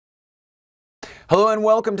Hello and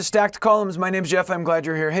welcome to Stacked Columns. My name's Jeff. I'm glad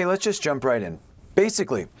you're here. Hey, let's just jump right in.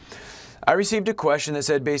 Basically, I received a question that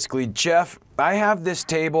said Jeff, I have this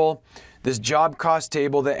table, this job cost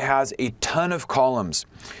table that has a ton of columns.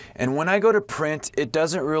 And when I go to print, it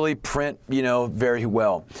doesn't really print, very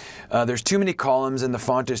well. There's too many columns and the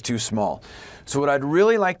font is too small. So what I'd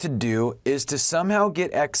really like to do is to somehow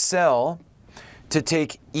get Excel to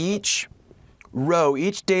take each row,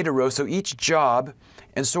 each data row, so each job,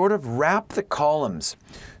 and sort of wrap the columns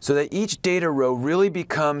so that each data row really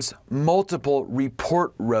becomes multiple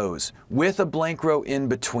report rows with a blank row in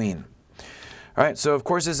between. All right, so of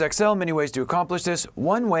course there's Excel, many ways to accomplish this.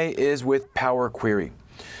 One way is with Power Query.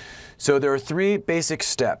 So there are three basic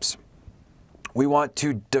steps. We want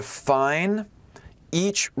to define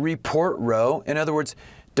each report row. In other words,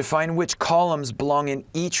 define which columns belong in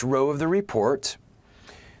each row of the report.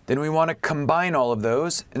 Then we want to combine all of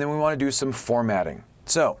those, and then we want to do some formatting.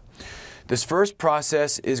 So this first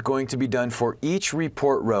process is going to be done for each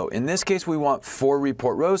report row. In this case, we want 4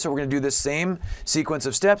 report rows, so we're going to do the same sequence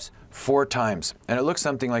of steps 4 times. And it looks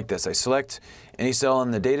something like this. I select any cell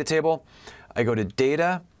in the data table, I go to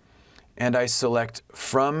Data, and I select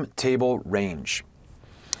From Table Range.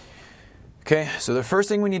 Okay, so the first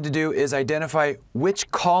thing we need to do is identify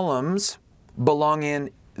which columns belong in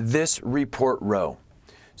this report row.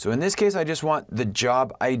 So in this case, I just want the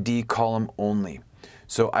job ID column only.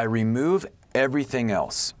 So I remove everything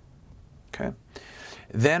else. Okay.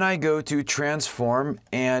 Then I go to Transform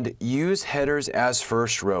and use headers as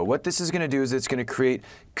first row. What this is going to do is it's going to create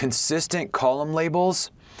consistent column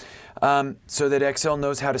labels so that Excel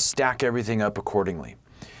knows how to stack everything up accordingly.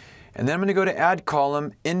 And then I'm going to go to Add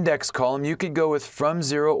Column, Index Column. You could go with From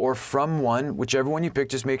 0 or From 1, whichever one you pick.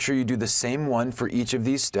 Just make sure you do the same one for each of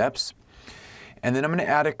these steps. And then I'm going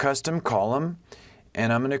to add a custom column,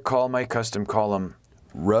 and I'm going to call my custom column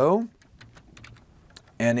Row.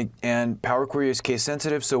 And Power Query is case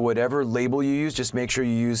sensitive, so whatever label you use, just make sure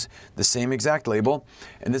you use the same exact label.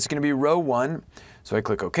 And this is going to be Row 1. So I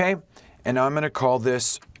click OK, and now I'm going to call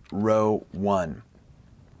this Row 1.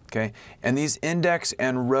 Okay, and these index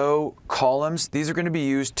and row columns, these are going to be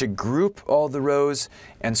used to group all the rows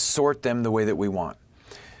and sort them the way that we want.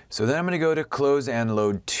 So then I'm going to go to Close and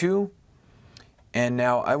Load To. And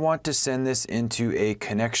now I want to send this into a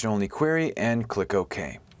connection-only query and click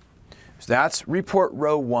OK. So that's report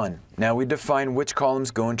row 1. Now we define which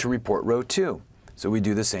columns go into report row 2. So we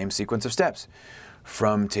do the same sequence of steps.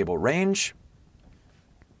 From table range.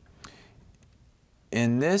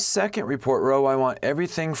 In this second report row, I want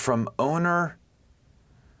everything from owner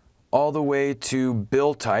all the way to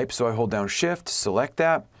bill type. So I hold down Shift, select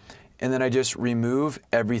that, and then I just remove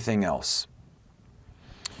everything else.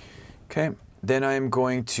 Okay. Then I'm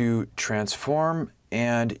going to transform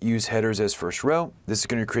and use headers as first row. This is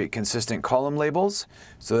going to create consistent column labels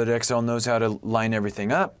so that Excel knows how to line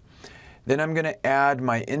everything up. Then I'm going to add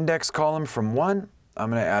my index column from 1.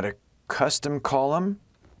 I'm going to add a custom column,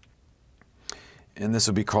 and this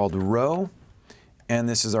will be called row. And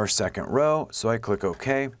this is our second row, so I click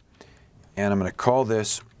OK, and I'm going to call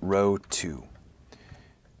this row 2.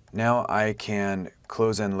 Now I can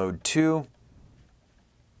close and load to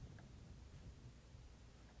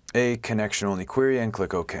a connection-only query and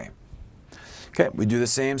click OK. Okay, we do the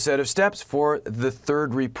same set of steps for the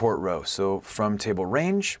third report row. So from table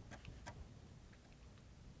range,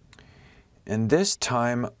 and this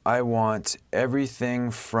time I want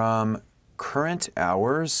everything from current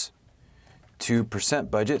hours to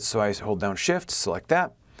percent budget. So I hold down Shift, select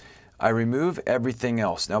that. I remove everything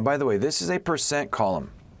else. Now, by the way, this is a percent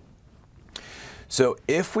column. So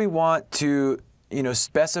if we want to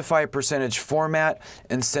specify a percentage format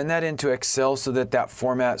and send that into Excel so that that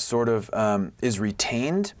format sort of is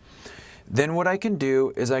retained, then what I can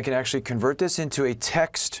do is I can actually convert this into a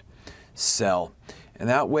text cell. And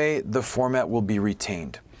that way the format will be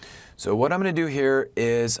retained. So what I'm going to do here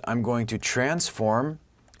is I'm going to transform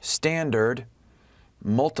standard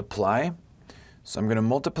multiply. So I'm going to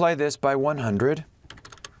multiply this by 100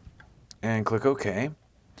 and click OK.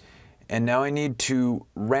 And now I need to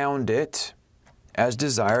round it as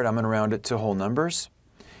desired. I'm going to round it to whole numbers.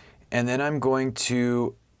 And then I'm going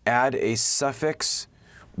to add a suffix,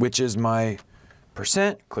 which is my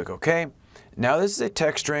percent. Click OK. Now this is a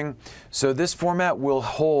text string, so this format will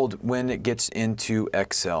hold when it gets into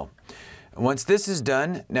Excel. Once this is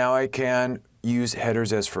done, now I can use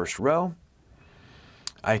headers as first row.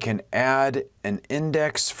 I can add an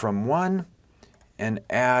index from 1 and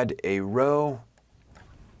add a row,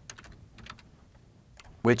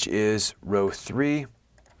 which is row 3,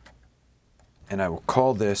 and I will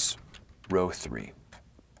call this row 3.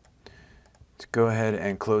 Let's go ahead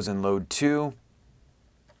and close and load to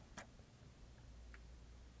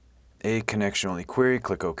a connection-only query,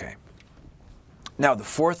 click OK. Now the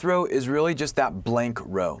fourth row is really just that blank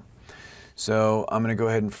row. So I'm going to go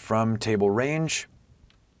ahead and from table range,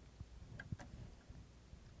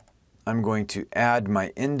 I'm going to add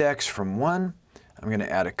my index from 1. I'm going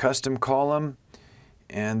to add a custom column,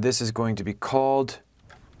 and this is going to be called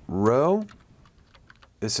row.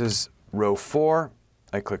 This is row 4.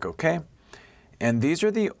 I click OK. And these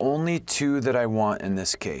are the only two that I want in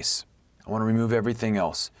this case. I want to remove everything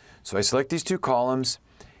else. So I select these two columns,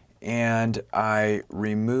 and I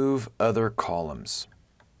remove other columns.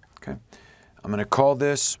 Okay. I'm going to call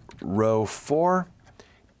this row 4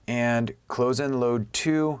 and close and load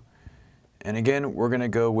 2. And again, we're going to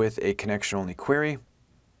go with a connection-only query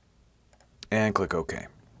and click OK.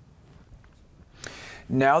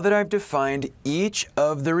 Now that I've defined each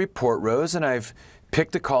of the report rows and I've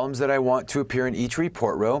picked the columns that I want to appear in each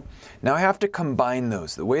report row, now I have to combine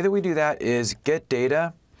those. The way that we do that is get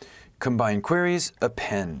data, combine queries,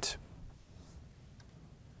 append.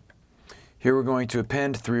 Here we're going to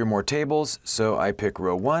append 3 or more tables, so I pick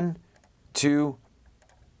row 1, 2,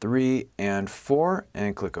 3, and 4,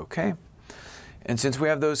 and click OK. And since we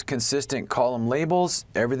have those consistent column labels,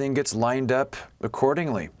 everything gets lined up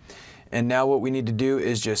accordingly. And now what we need to do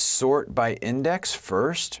is just sort by index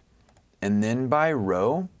first, and then by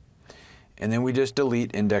row, and then we just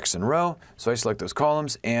delete index and row. So I select those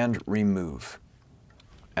columns and remove.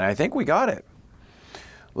 And I think we got it.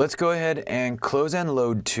 Let's go ahead and close and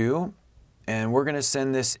load 2, and we're going to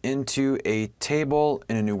send this into a table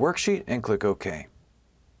in a new worksheet and click OK.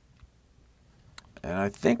 And I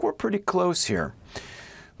think we're pretty close here.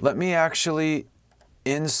 Let me actually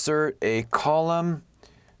insert a column.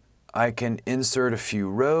 I can insert a few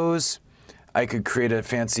rows. I could create a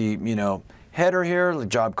fancy, header here, the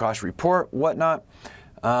job cost report, whatnot.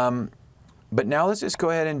 But now let's just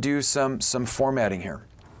go ahead and do some formatting here.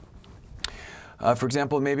 For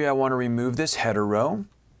example, maybe I want to remove this header row.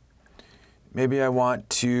 Maybe I want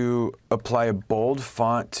to apply a bold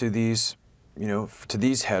font to these, to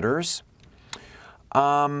these headers.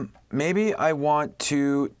 Maybe I want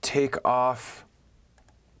to take off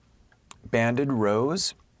banded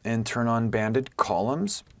rows and turn on banded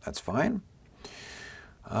columns. That's fine.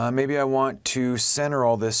 Maybe I want to center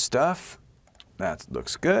all this stuff. That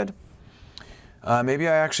looks good. Maybe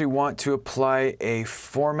I actually want to apply a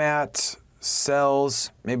format,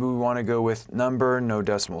 cells. Maybe we want to go with number, no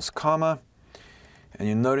decimals, comma. And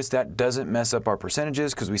you'll notice that doesn't mess up our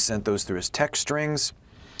percentages because we sent those through as text strings.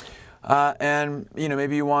 And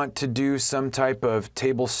maybe you want to do some type of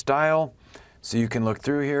table style. So you can look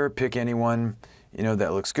through here, pick any one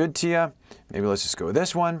that looks good to you. Maybe let's just go with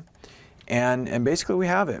this one. And basically we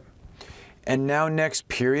have it. And now next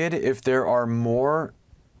period, if there are more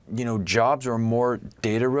jobs or more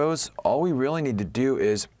data rows, all we really need to do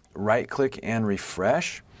is right click and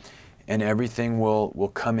refresh, and everything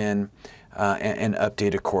will come in and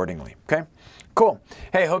update accordingly. Okay, cool.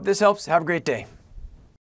 Hey, hope this helps. Have a great day.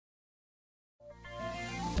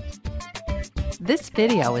 This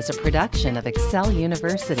video is a production of Excel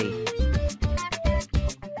University.